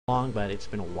long, but it's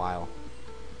been a while.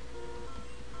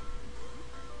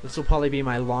 This will probably be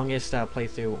my longest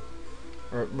playthrough,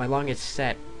 or my longest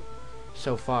set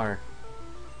so far.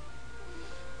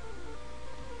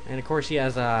 And of course he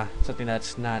has something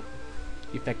that's not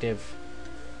effective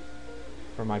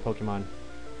for my Pokemon.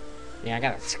 Yeah, I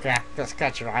gotta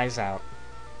scratch your eyes out.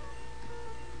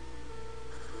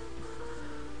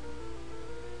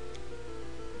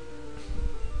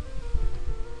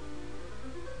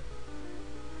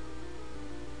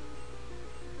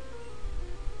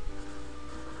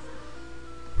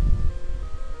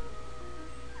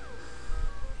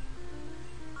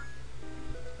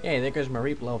 Hey, there goes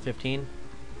Mareep, level 15.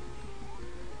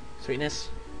 Sweetness.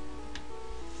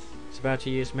 It's about to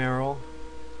use Marill.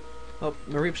 Oh,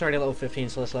 Mareep's already level 15,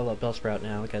 so let's level up Bellsprout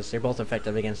now, because they're both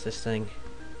effective against this thing.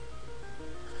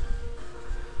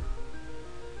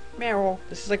 Marill!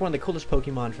 This is like one of the coolest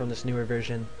Pokemon from this newer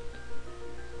version.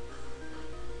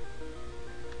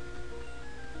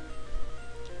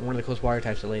 One of the coolest water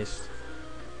types, at least.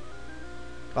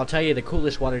 I'll tell you the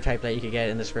coolest water type that you could get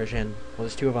in this version. Well,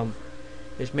 there's two of them.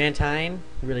 There's Mantine,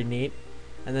 really neat.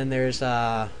 And then there's,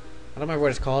 I don't remember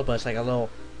what it's called, but it's like a little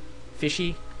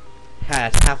fishy.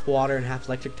 Has half water and half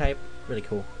electric type. Really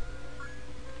cool.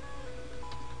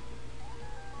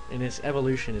 And its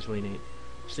evolution is really neat.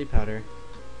 Sleep powder.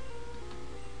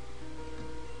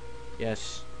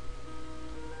 Yes.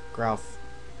 Growth.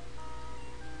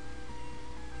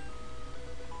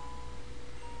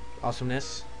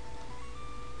 Awesomeness.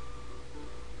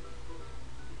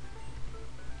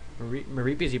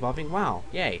 Mareep is evolving. Wow.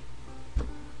 Yay.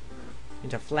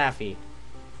 Into Flaffy.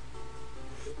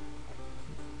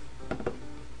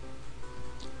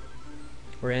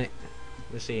 We're in.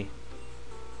 Let's see.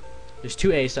 There's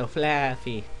two A's, so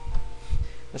Flaffy.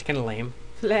 That's kind of lame.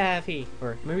 Flaffy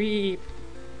or Mareep.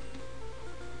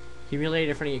 Humiliate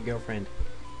in front of your girlfriend.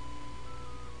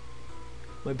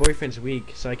 My boyfriend's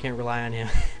weak, so I can't rely on him.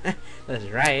 That's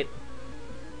right.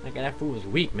 That fool was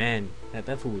weak, man.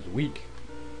 That fool was weak.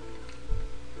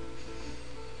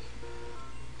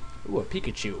 Ooh, a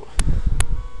Pikachu.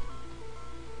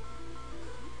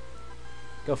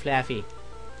 Go Flaffy.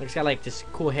 It's got like this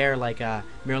cool hair, like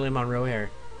Marilyn Monroe hair.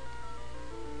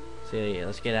 So yeah,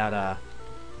 let's get out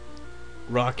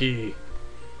Rocky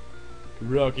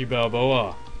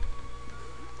Balboa.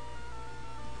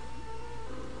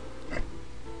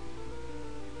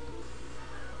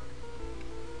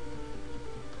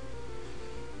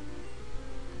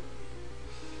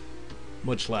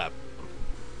 Mud slap.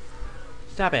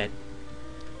 Stop it.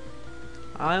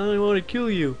 I only want to kill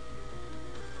you.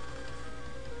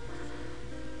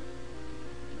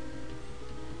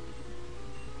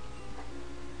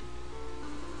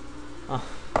 Oh,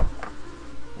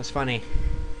 that's funny.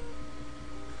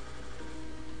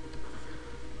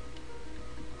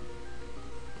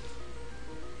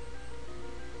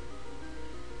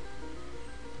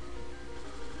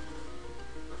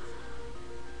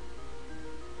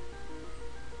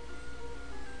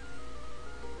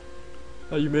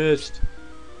 Oh, you missed.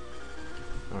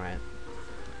 Alright.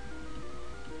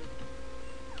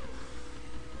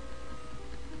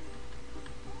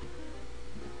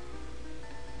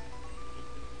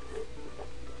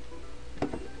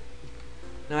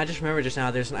 No, I just remembered just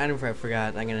now, there's an item I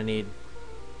forgot I'm gonna need.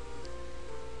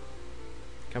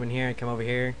 Come in here, come over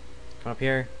here, come up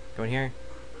here, go in here.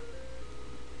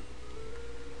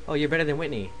 Oh, you're better than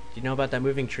Whitney. Do you know about that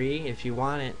moving tree? If you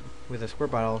want it with a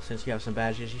squirt bottle, since you have some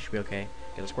badges, you should be okay.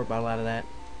 Get a squirt bottle out of that.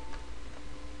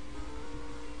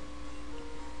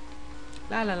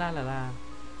 La la la la la.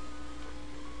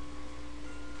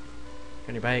 Get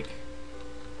on your bike.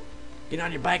 Get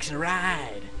on your bikes and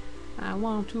ride. I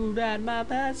want to ride my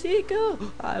bicycle.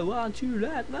 I want to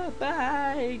ride my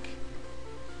bike.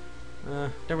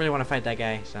 Don't really want to fight that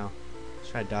guy, so let's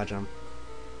try to dodge him.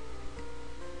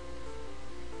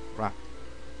 Rock.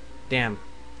 Damn.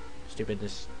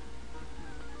 Stupidness.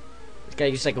 This guy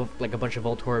uses like a bunch of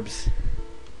Voltorbs.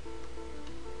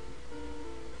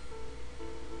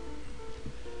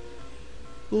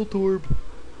 Voltorb.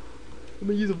 I'm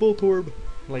gonna use a Voltorb.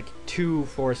 Like 2,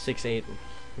 4, 6, 8.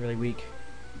 Really weak.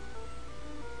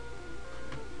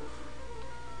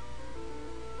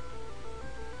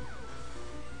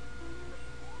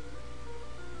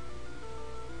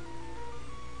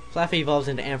 Flaffy evolves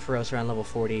into Ampharos around level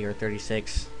 40 or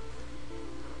 36.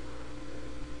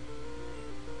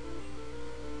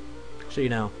 So you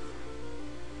know.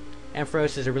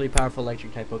 Ampharos is a really powerful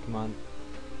electric type Pokemon.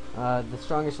 The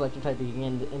strongest electric type you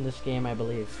can get in this game, I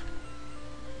believe.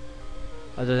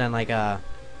 Other than like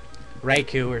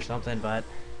Raikou or something, but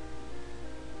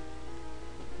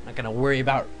I'm not gonna worry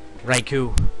about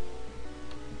Raikou.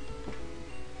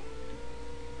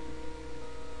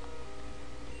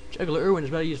 Uncle Irwin is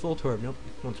about to use Voltorb. Nope,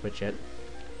 won't switch yet.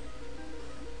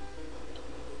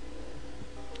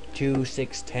 2,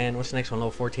 6, 10. What's the next one?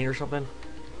 Level 14 or something?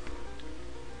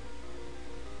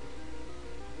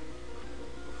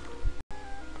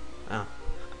 Oh.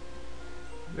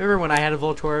 Remember when I had a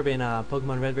Voltorb in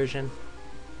Pokemon Red version?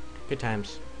 Good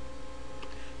times.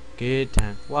 Good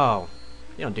time. Whoa.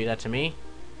 You don't do that to me.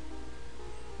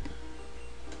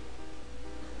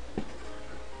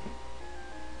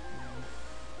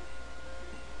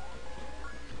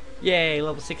 Yay,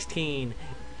 level 16.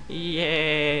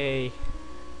 Yay.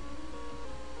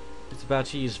 It's about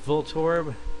to use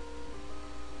Voltorb.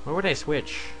 Where would I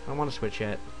switch? I don't want to switch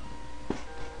yet.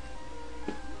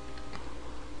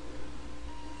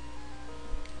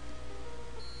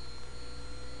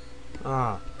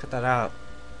 Ah, cut that out.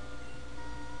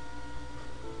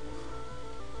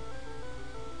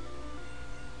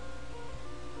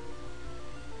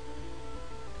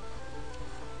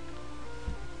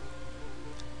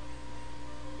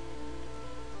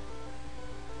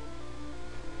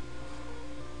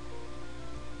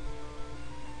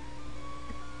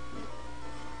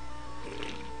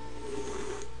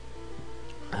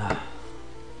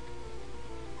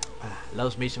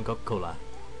 Loves me some Coca-Cola.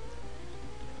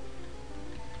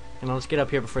 And let's get up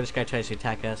here before this guy tries to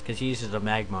attack us, because he uses a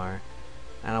Magmar.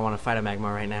 I don't want to fight a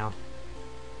Magmar right now.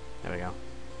 There we go.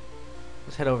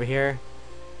 Let's head over here.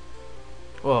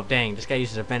 Oh, dang, this guy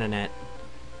uses a Venonat.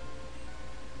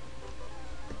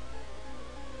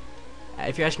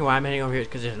 If you're asking why I'm heading over here, it's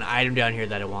because there's an item down here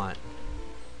that I want.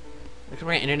 Looks like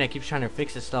my internet keeps trying to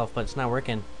fix itself, but it's not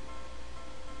working.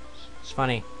 It's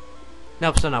funny.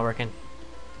 Nope, still not working.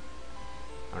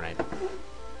 Alright. I'm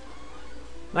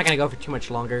not gonna go for too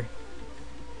much longer.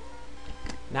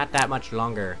 Not that much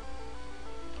longer.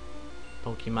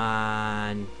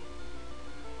 Pokemon.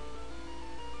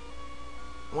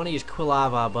 I want to use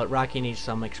Quilava, but Rocky needs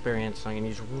some experience, so I'm gonna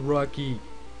use Rocky.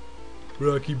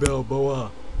 Rocky Balboa.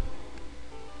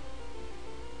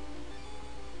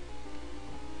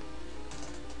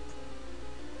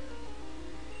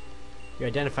 You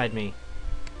identified me.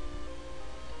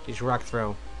 Use Rock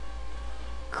Throw.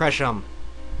 Crush them.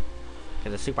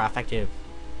 Because it's super effective.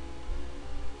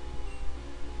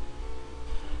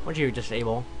 What'd you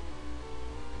disable?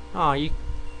 Oh, you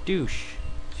douche.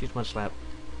 Let's use Mud Slap.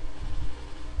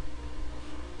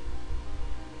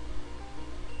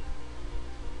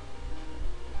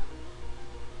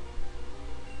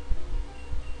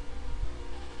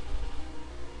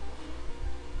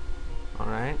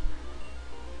 Alright.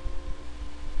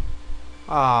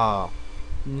 Oh.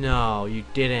 No, you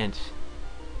didn't.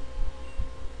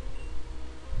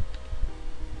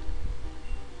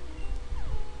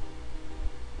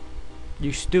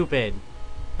 You stupid.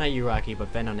 Not you, Rocky,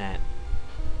 but Venonat.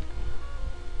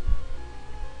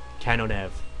 Canonev.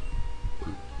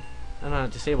 I'm not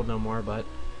disabled no more, but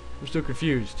I'm still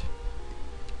confused.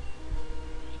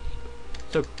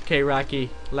 It's okay, Rocky.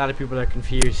 A lot of people are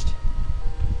confused.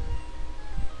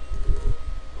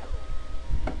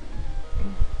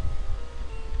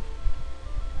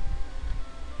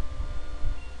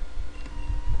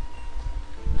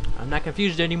 I'm not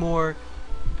confused anymore.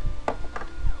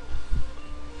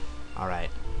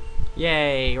 Alright.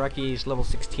 Yay! Rocky's level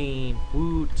 16.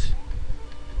 Woot!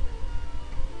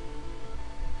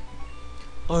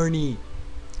 Arnie!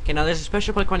 Okay, now there's a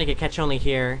special Pokemon you can catch only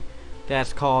here.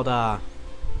 That's called,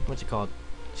 what's it called?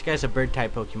 This guy's a bird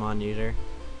type Pokemon user.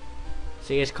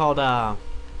 See, it's called, let's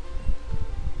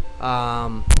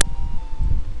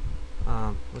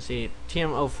see.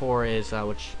 TM04 is,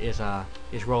 which is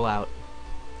Rollout.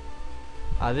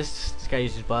 This guy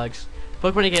uses bugs.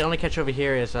 Pokemon you can only catch over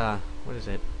here is, what is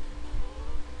it?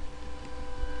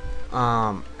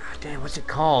 Damn, what's it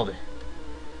called?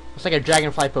 It's like a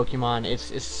dragonfly Pokemon. It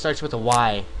starts with a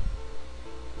Y.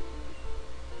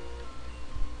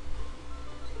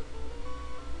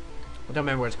 I don't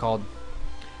remember what it's called.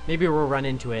 Maybe we'll run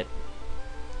into it.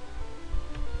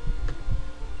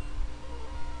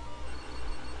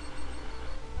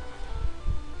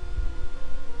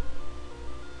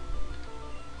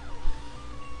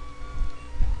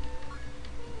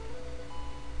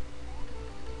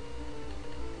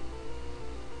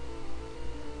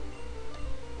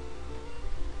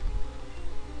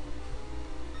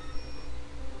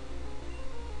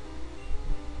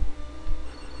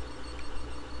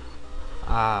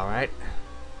 Alright.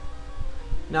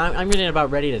 Now I'm getting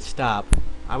about ready to stop.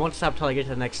 I won't stop till I get to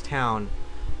the next town,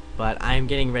 but I'm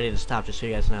getting ready to stop, just so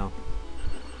you guys know.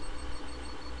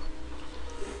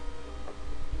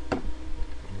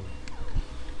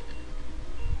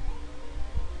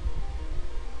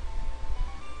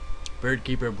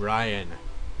 Birdkeeper Brian.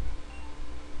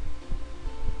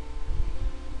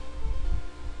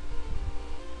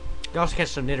 You also catch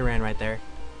some Nidoran right there.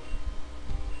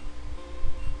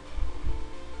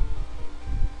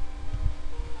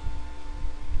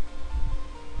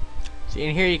 See,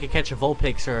 in here you could catch a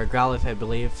Vulpix or a Growlithe, I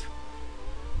believe.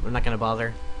 I'm not gonna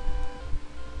bother.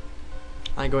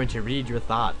 I'm going to read your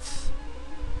thoughts.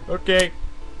 Okay.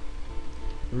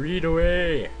 Read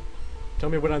away. Tell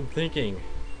me what I'm thinking.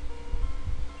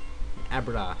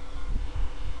 Abra.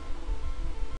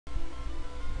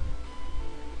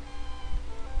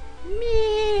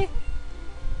 Me.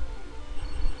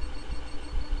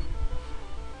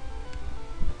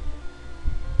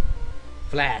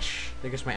 Flash. There goes my